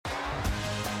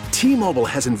T-Mobile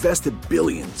has invested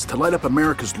billions to light up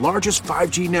America's largest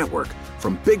 5G network,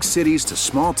 from big cities to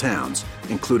small towns,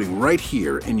 including right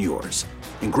here in yours.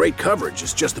 And great coverage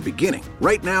is just the beginning.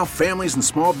 Right now, families and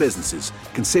small businesses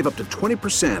can save up to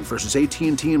 20% versus AT&T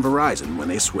and Verizon when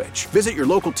they switch. Visit your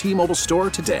local T-Mobile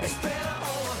store today.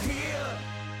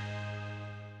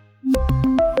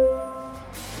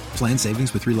 Plan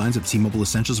savings with 3 lines of T-Mobile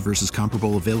Essentials versus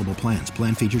comparable available plans.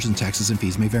 Plan features and taxes and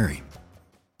fees may vary.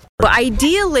 Well,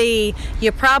 ideally,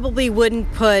 you probably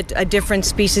wouldn't put a different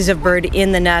species of bird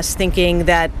in the nest thinking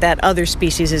that other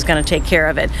species is going to take care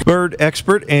of it. Bird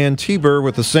expert Ann Tieber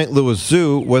with the St. Louis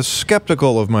Zoo was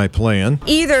skeptical of my plan.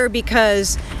 Either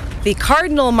because the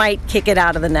cardinal might kick it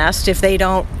out of the nest if they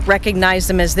don't recognize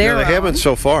them as their own. They haven't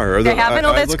so far. They haven't?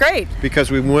 Oh, that's great. Because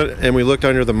we went and we looked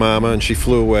under the mama and she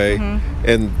flew away,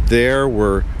 and there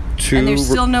were and there's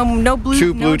still no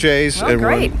two blue jays and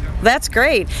great. one. That's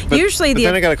great. But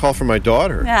then I got a call from my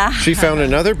daughter. She found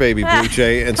another baby blue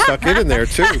jay and stuck it in there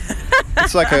too.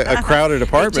 It's like a crowded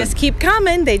apartment. They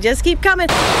just keep coming.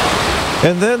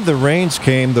 And then the rains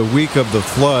came the week of the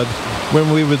flood.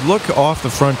 When we would look off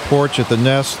the front porch at the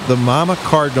nest, the mama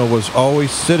cardinal was always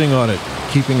sitting on it,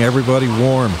 keeping everybody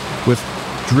warm, with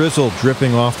drizzle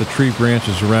dripping off the tree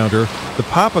branches around her. The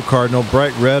papa cardinal,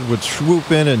 bright red, would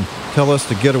swoop in and tell us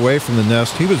to get away from the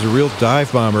nest. He was a real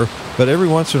dive bomber, but every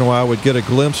once in a while would get a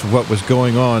glimpse of what was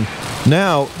going on.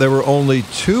 Now there were only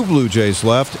 2 blue jays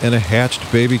left and a hatched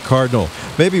baby cardinal.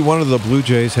 Maybe one of the blue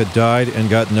jays had died and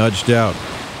got nudged out.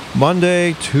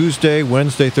 Monday, Tuesday,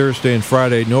 Wednesday, Thursday, and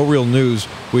Friday, no real news.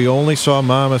 We only saw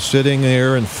Mama sitting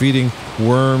there and feeding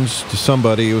worms to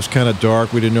somebody. It was kind of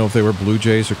dark. We didn't know if they were blue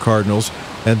jays or cardinals.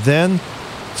 And then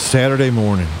Saturday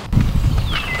morning,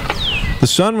 the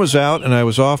sun was out and I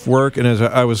was off work, and as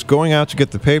I was going out to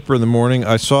get the paper in the morning,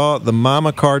 I saw the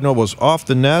mama cardinal was off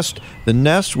the nest. The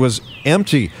nest was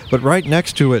empty, but right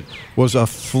next to it was a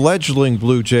fledgling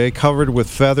blue jay covered with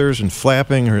feathers and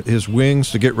flapping his wings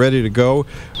to get ready to go.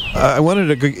 I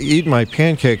wanted to eat my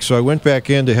pancakes, so I went back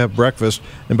in to have breakfast,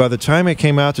 and by the time I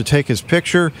came out to take his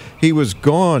picture, he was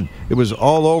gone. It was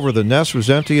all over. The nest was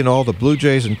empty and all the blue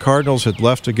jays and cardinals had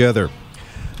left together.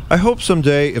 I hope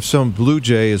someday, if some blue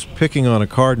jay is picking on a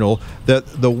cardinal, that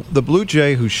the blue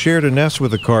jay who shared a nest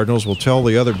with the cardinals will tell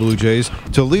the other blue jays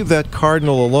to leave that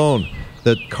cardinal alone,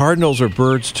 that cardinals are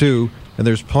birds too, and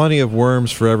there's plenty of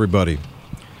worms for everybody.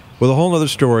 With a whole other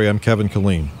story, I'm Kevin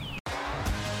Killeen.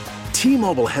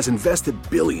 T-Mobile has invested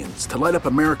billions to light up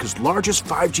America's largest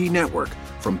 5G network,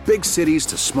 from big cities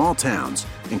to small towns,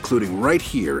 including right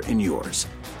here in yours.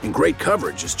 And great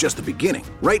coverage is just the beginning.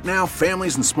 Right now,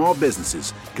 families and small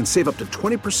businesses can save up to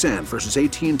 20% versus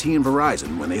AT&T and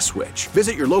Verizon when they switch.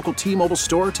 Visit your local T-Mobile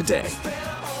store today.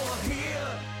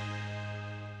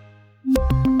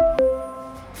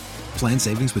 Plan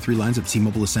savings with 3 lines of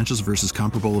T-Mobile Essentials versus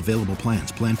comparable available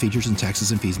plans. Plan features and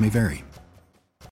taxes and fees may vary.